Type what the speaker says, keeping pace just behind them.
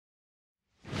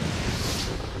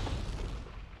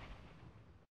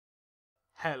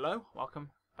Hello, welcome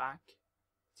back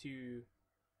to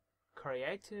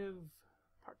Creative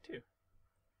Part 2.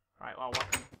 Right, well,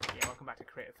 welcome back to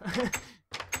Creative.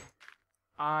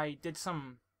 I did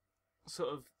some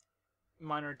sort of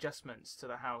minor adjustments to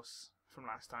the house from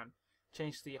last time.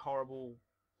 Changed the horrible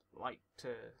light to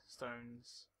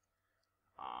stones.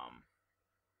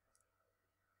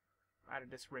 Added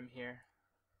this rim here.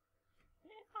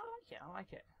 Yeah, I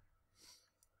like it.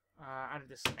 Added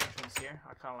this entrance here.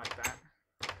 I kind of like that.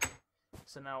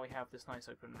 So now we have this nice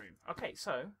open room. Okay,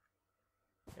 so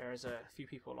there's a few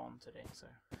people on today, so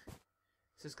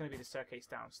this is going to be the staircase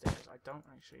downstairs. I don't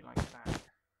actually like that.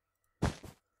 I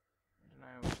don't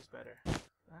know which is better.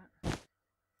 That?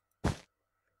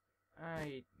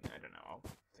 I don't know. I'll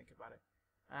think about it.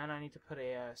 And I need to put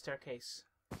a staircase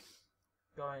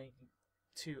going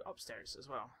to upstairs as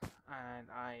well, and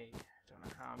I don't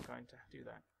know how I'm going to do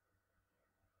that.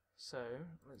 So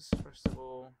let's first of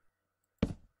all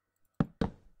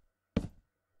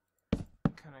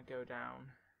kind of go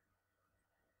down,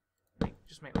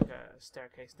 just make like a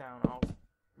staircase down. I'll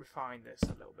refine this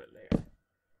a little bit later.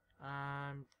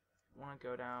 Want to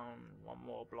go down one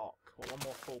more block, or one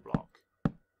more full block,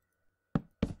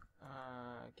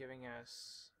 giving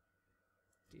us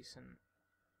decent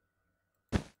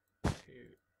 3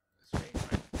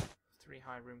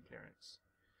 high room clearance.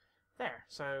 There.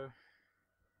 So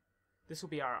this will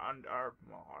be our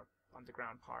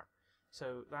underground part.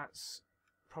 So that's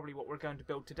probably what we're going to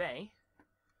build today,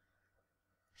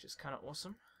 which is kind of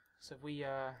awesome. So if we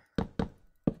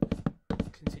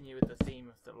continue with the theme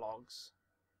of the logs,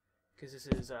 because this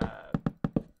is the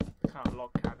kind of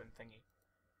log cabin thingy.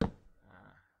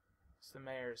 It's the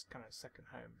mayor's kind of second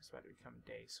home. It's about to become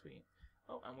day sweet.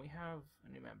 Oh, and we have a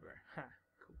new member. Ha,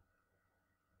 cool.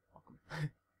 Welcome.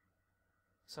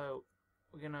 So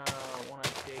we're gonna want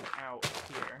to dig out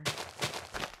here.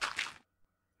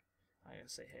 I gotta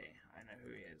say, hey, I know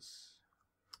who he is.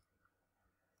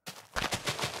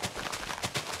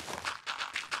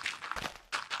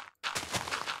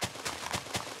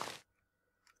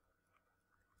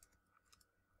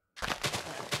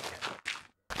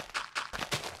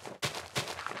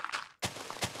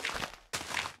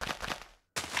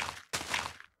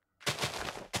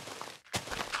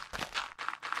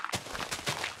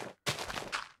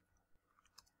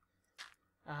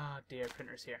 Ah, dear,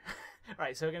 printer's here.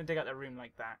 Right, so we're going to dig out the room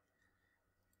like that.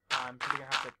 So we're going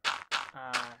to have to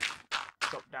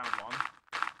drop down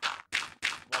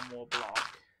one more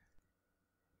block.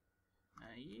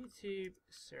 YouTube,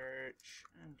 search,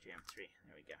 and JM3.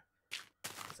 There we go.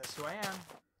 Because that's who I am.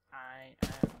 I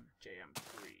am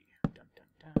JM3. Dun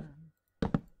dun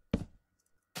dun.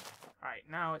 Alright,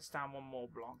 now it's down one more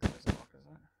block. There's a block,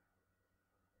 isn't it?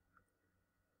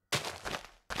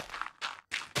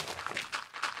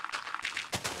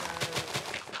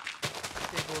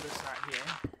 All this out here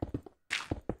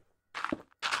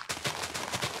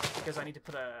because I need to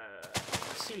put a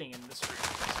ceiling in this room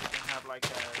so we can have like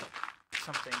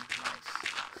something nice.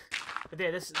 But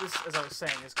yeah, this as I was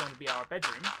saying is going to be our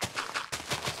bedroom,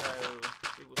 so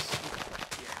we will sleep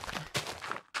here.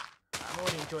 I'm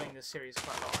already enjoying this series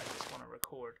quite a lot. I just want to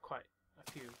record quite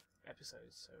a few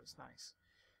episodes, so it's nice.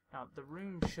 Now the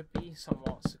room should be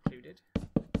somewhat secluded,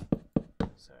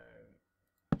 so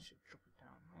I should drop it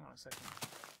down. Hang on a second.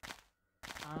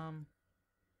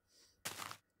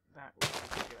 That would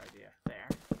be a good idea. There.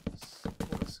 Let's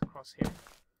pull this across here.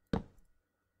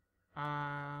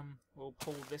 We'll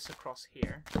pull this across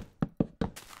here.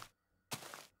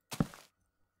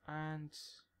 And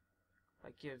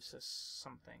that gives us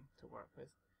something to work with.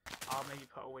 I'll maybe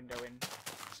put a window in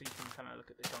so you can kind of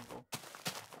look at the jungle.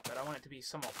 But I want it to be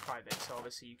somewhat private, so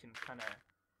obviously you can kind of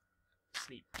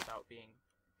sleep without being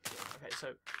killed. Okay,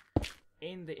 so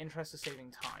in the interest of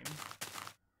saving time,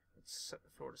 let's set the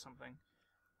floor to something.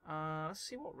 Let's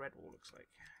see what red wool looks like,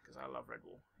 because I love red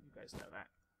wool. You guys know that.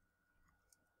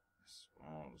 This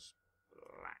one's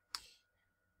black.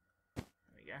 There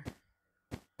we go.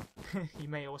 You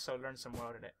may also learn some more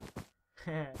out of it.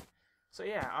 So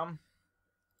yeah,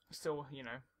 still, you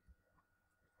know,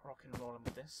 rock and rolling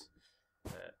with this.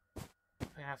 But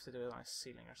I have to do a nice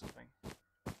ceiling or something.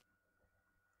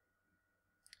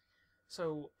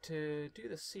 So to do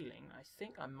the ceiling, I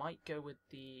think I might go with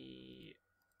the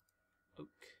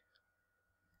oak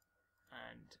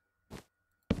and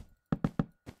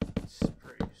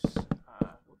spruce.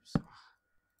 Whoops.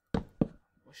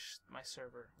 Wish my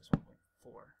server was 1.4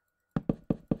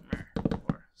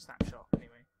 or snapshot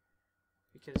anyway,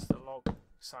 because the log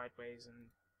sideways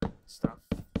and stuff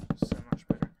is so much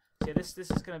better. So yeah, this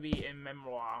is going to be in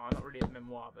memoir. Not really a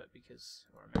memoir, but because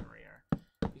or a memory, or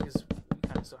because we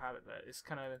kind of still have it, but it's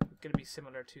kind of going to be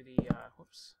similar to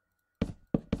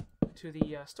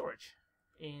the storage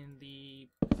in the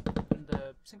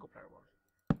single player world.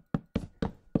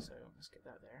 So let's get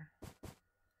that there.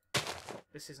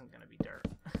 This isn't going to be dirt.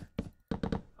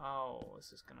 Oh,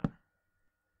 it's gonna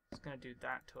do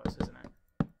that to us, isn't it?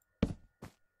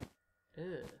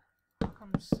 Ew. How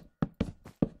comes?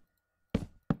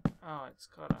 Oh, it's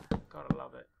gotta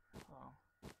love it. Oh.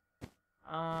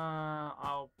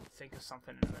 I'll think of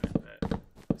something in a minute, but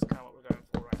that's kind of what we're going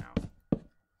for right now.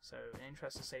 So, in the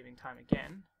interest of saving time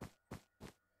again,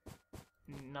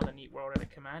 another neat world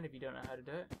edit command if you don't know how to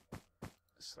do it.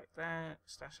 Select that,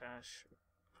 //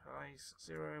 price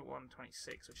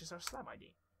 0126, which is our slab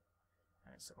ID.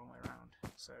 And it's the wrong way around.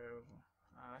 So,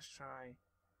 let's try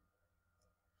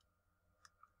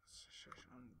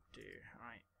undo.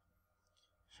 Alright.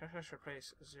 /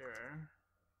 replace 0.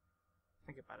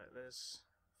 Think about it, there's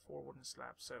 4 wooden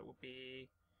slabs, so it will be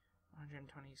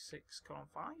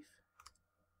 126:5?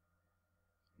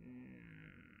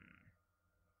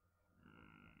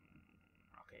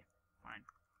 Okay, fine.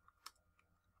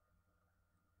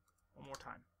 One more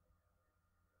time.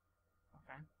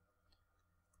 Okay.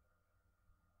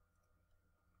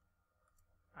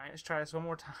 Alright, let's try this one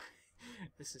more time.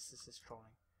 This is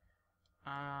trolling.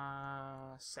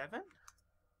 7?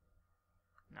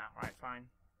 No, right, fine.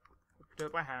 We'll do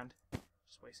it by hand.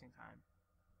 Just wasting time.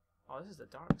 Oh, this is the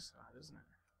dark side, isn't it?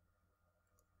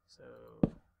 So,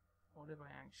 what if I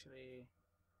actually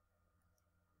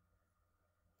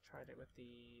tried it with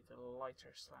the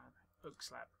lighter slab, oak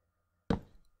slab?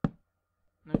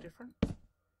 No different?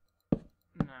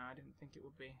 No, I didn't think it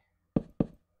would be.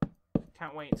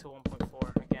 Can't wait until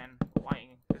 1.4. Again,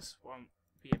 lighting this won't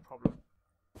be a problem.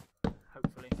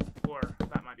 Hopefully. Or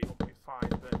that might be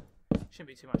 1.5, but shouldn't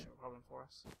be too much of a problem for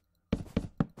us.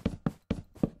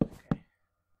 Okay.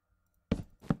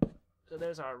 So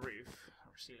there's our roof,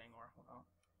 or ceiling, or whatnot.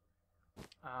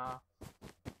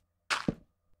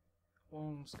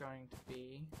 One's going to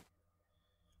be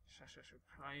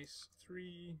price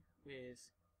 3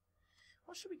 with,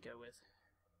 what should we go with?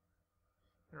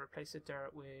 I'm gonna replace the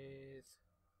dirt with,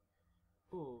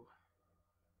 ooh,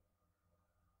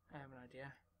 I have an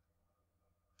idea.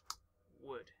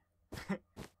 Wood.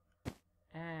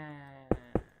 And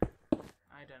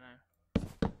I don't know.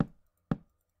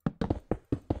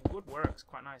 Wood works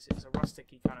quite nice. It's a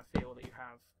rusticy kind of feel that you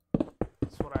have.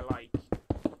 That's what I like.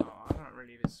 Oh, I don't know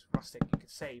really if it's rustic, you could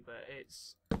say, but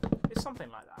it's something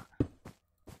like that.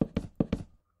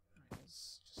 Right,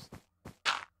 let's just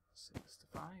set this to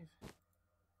 5.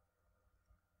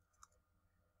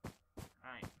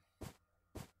 Right.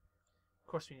 Of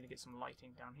course, we need to get some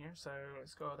lighting down here, so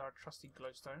let's go with our trusty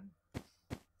glowstone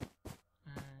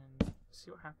and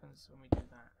see what happens when we do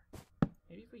that.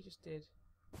 Maybe if we just did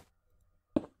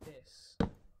this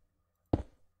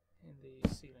in the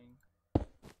ceiling.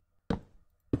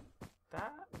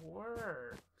 That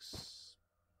works.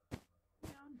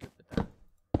 Yeah, I'm good with that.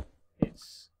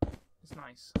 It's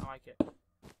nice. I like it.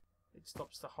 It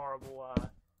stops the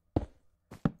horribleness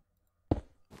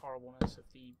of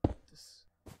the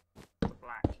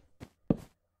black.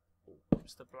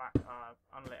 Oops, the black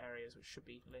unlit areas which should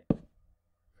be lit.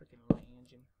 Freaking lighting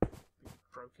engine be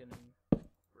broken and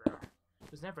rare.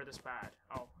 It was never this bad.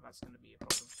 Oh, that's going to be a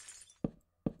problem.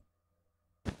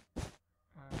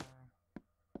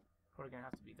 Probably going to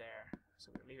have to be there.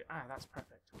 So we'll leave it. Ah, that's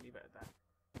perfect. We'll leave it at that.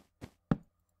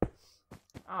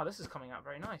 Ah, this is coming out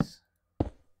very nice.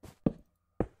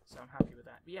 So I'm happy with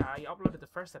that. But yeah, I uploaded the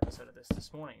first episode of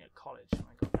this morning at college when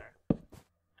I got there.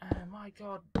 And my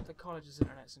god, the college's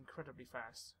internet's incredibly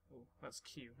fast. Oh, that's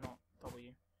Q, not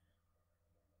W.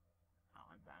 Oh,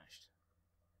 I'm banished.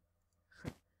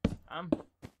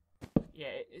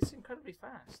 Yeah, it's incredibly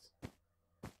fast.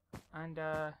 And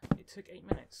it took 8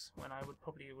 minutes when I would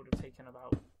have taken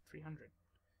about 300.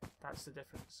 That's the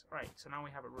difference. Right, so now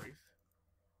we have a roof.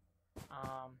 Let's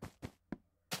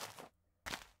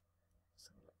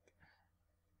have a look.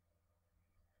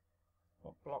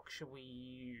 What block should we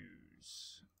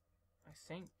use? I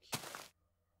think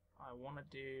I want to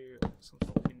do some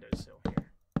sort of windowsill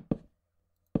here.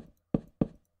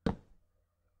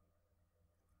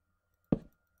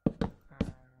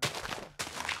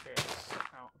 Clear this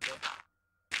out a bit.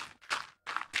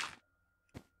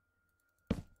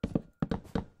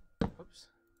 Oops.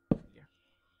 There we go.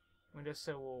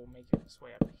 Windowsill will make its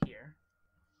way up here,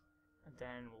 and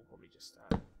then we'll probably just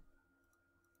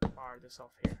bar this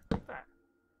off here like that.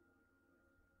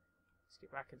 Let's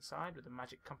get back inside with the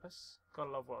magic compass. Gotta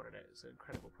love World Edit, it's an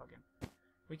incredible plugin.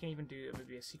 We can even do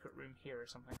maybe a secret room here or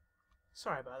something.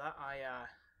 Sorry about that, I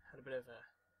had a bit of a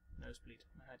nosebleed.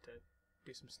 I had to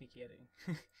do some sneaky editing.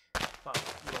 Well,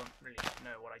 you won't really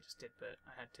know what I just did, but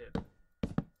I had to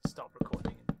stop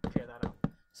recording and clear that up.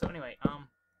 So anyway,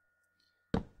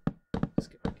 let's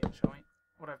get back in, shall we?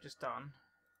 What I've just done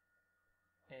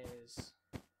is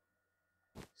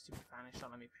stupid vanish,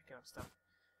 don't let me pick up stuff.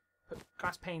 Put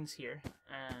glass panes here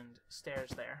and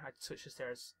stairs there. I switched the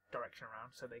stairs direction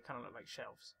around so they kind of look like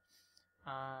shelves.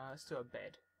 Let's do a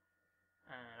bed,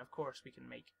 and of course we can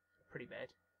make a pretty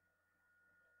bed.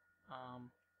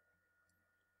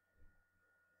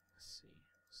 Let's see,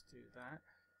 let's do that.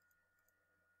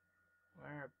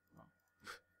 Where? Oh, I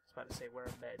was about to say where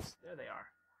are beds? There they are.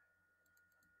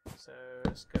 So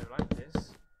let's go like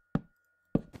this.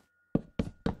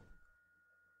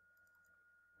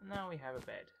 And now we have a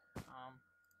bed.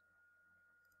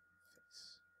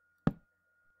 Let's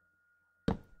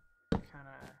kind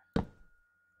of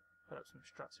put up some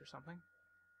struts or something.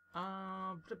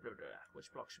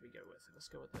 Which block should we go with? Let's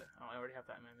go with the. Oh, I already have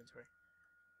that in my inventory.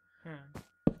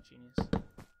 Genius.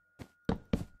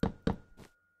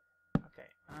 Okay,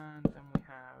 and then we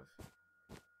have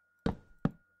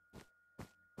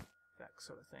that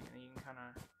sort of thing, and then you can kind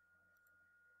of.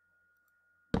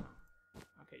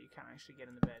 Okay, you can't actually get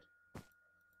in the bed.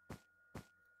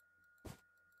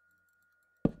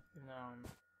 Even though I'm.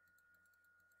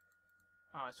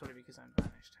 Oh, it's probably because I'm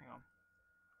vanished. Hang on.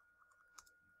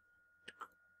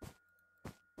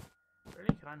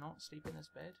 Really? Can I not sleep in this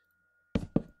bed?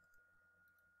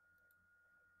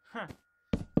 Huh.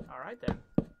 Alright then.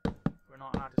 We're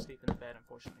not allowed to sleep in the bed,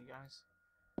 unfortunately, guys.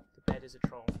 The bed is a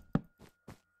troll.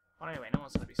 Well, anyway, no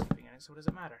one's going to be sleeping in it, so what does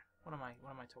it matter? What am I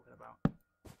talking about?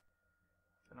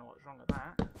 Don't know what's wrong with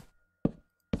that.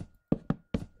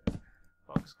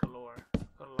 Bugs galore.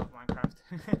 Gotta love Minecraft.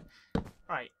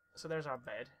 Right, so there's our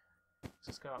bed. Let's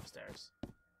just go upstairs.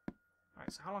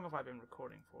 Alright, so how long have I been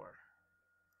recording for?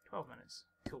 12 minutes.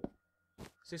 Cool.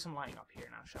 Let's do some lighting up here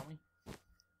now, shall we?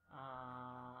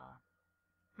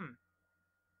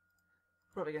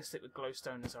 Probably gonna stick with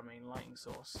glowstone as our main lighting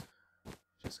source,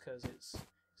 just because it's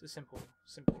a simple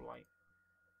light.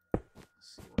 Let's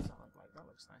see, what does that look like? That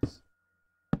looks nice.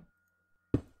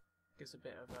 Gives a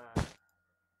bit of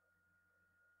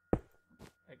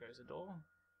there goes a door.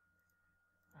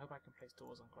 I hope I can place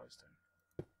doors on glowstone.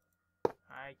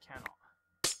 I cannot.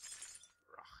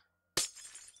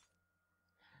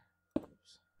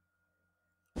 Oops.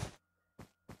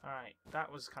 Alright,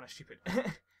 that was kind of stupid.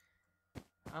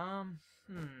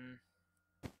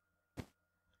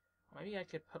 Maybe I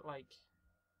could put like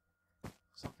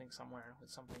something somewhere with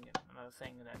something, another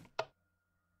thing, and then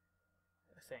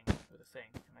a thing with a thing,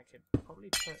 and I could probably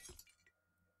put.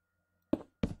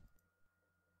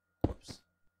 Whoops.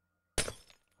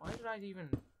 Why did I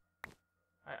even?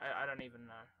 I don't even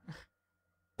know.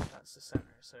 That's the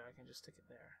center, so I can just stick it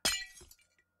there,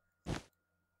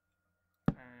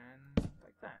 and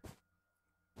like that.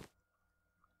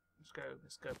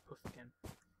 Let's go poof again.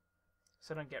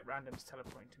 So I don't get randoms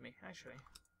teleporting to me, actually.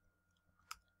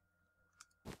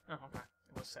 Oh, okay.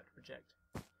 It was set to project.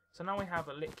 So now we have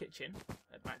a lit kitchen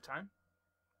at night time.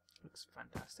 Looks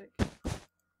fantastic.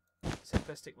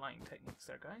 Simplistic lighting techniques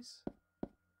there, guys.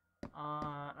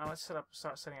 Now let's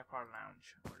start setting up our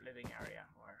lounge, or living area,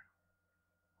 or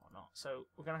whatnot. So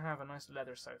we're going to have a nice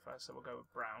leather sofa, so we'll go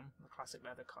with brown, the classic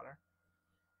leather colour.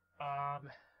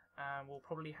 And we'll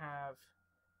probably have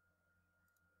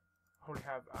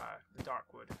the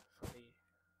dark wood for the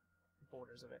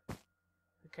borders of it.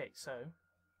 Okay, so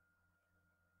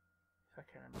if I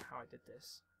can remember how I did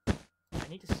this, I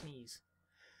need to sneeze.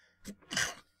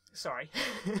 Sorry,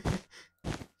 it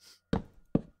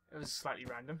was slightly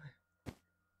random.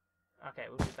 Okay,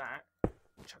 we'll do that.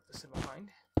 Chuck this in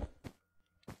behind,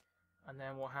 and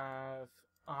then we'll have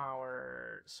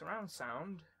our surround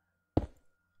sound.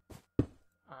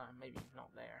 Maybe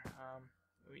not there.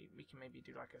 We can maybe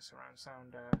do like a surround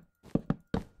sound.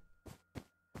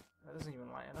 That doesn't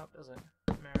even light it up, does it?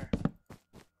 Mirror.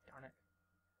 Darn it.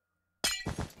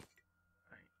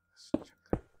 Right, let's chuck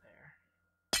that there.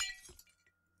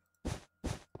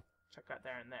 Chuck that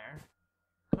there and there.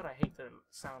 God, I hate the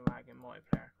sound lag in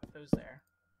multiplayer. Put those there.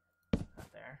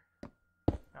 That there.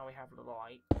 Now we have the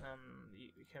light.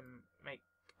 We can make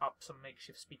up some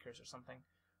makeshift speakers or something.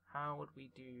 How would we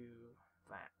do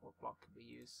that? What block could we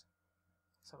use?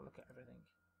 Let's have a look at everything.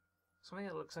 Something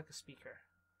that looks like a speaker.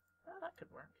 That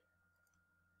could work.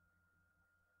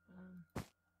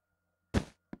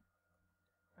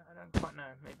 I don't quite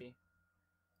know. Maybe.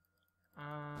 I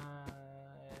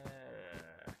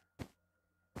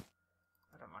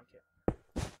don't like it.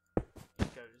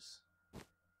 It goes.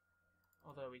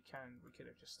 Although we could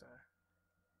have just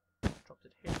dropped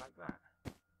it here like that.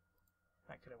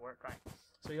 That could have work, right?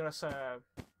 So we got a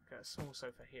small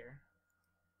sofa here.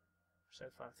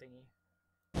 Sofa thingy.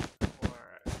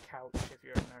 Or a couch if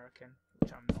you're American,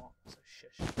 which I'm not, so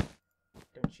shush.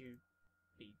 Don't you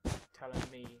be telling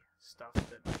me stuff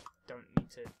that I don't need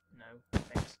to know.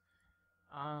 Thanks.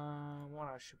 What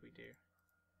else should we do?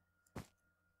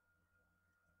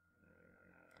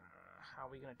 How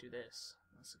are we going to do this?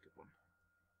 That's a good one.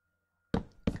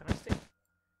 Can I stick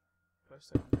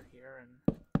close under here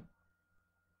and...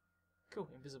 Cool,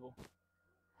 invisible.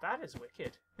 That is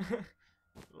wicked.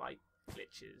 Light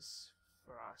glitches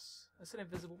for us. That's an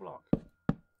invisible block.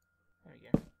 There we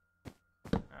go.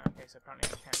 Okay, so apparently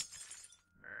I can.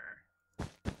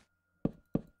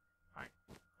 Right.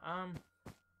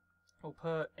 We'll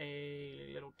put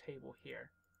a little table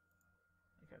here.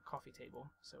 Like a coffee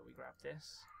table. So we grab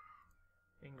this.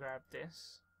 We can grab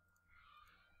this.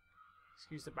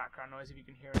 Excuse the background noise if you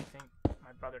can hear anything.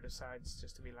 My brother decides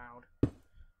just to be loud.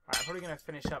 Alright, I'm probably going to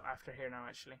finish up after here now,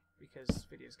 actually, because this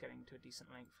video is getting to a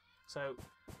decent length. So,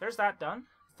 there's that done.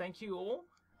 Thank you all.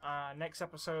 Next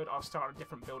episode, I'll start a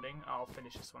different building. I'll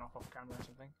finish this one off camera or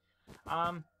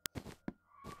something.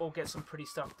 We'll get some pretty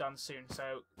stuff done soon.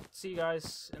 So, see you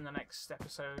guys in the next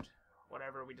episode,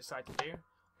 whatever we decide to do.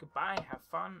 Goodbye, have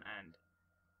fun, and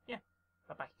yeah,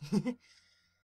 bye-bye.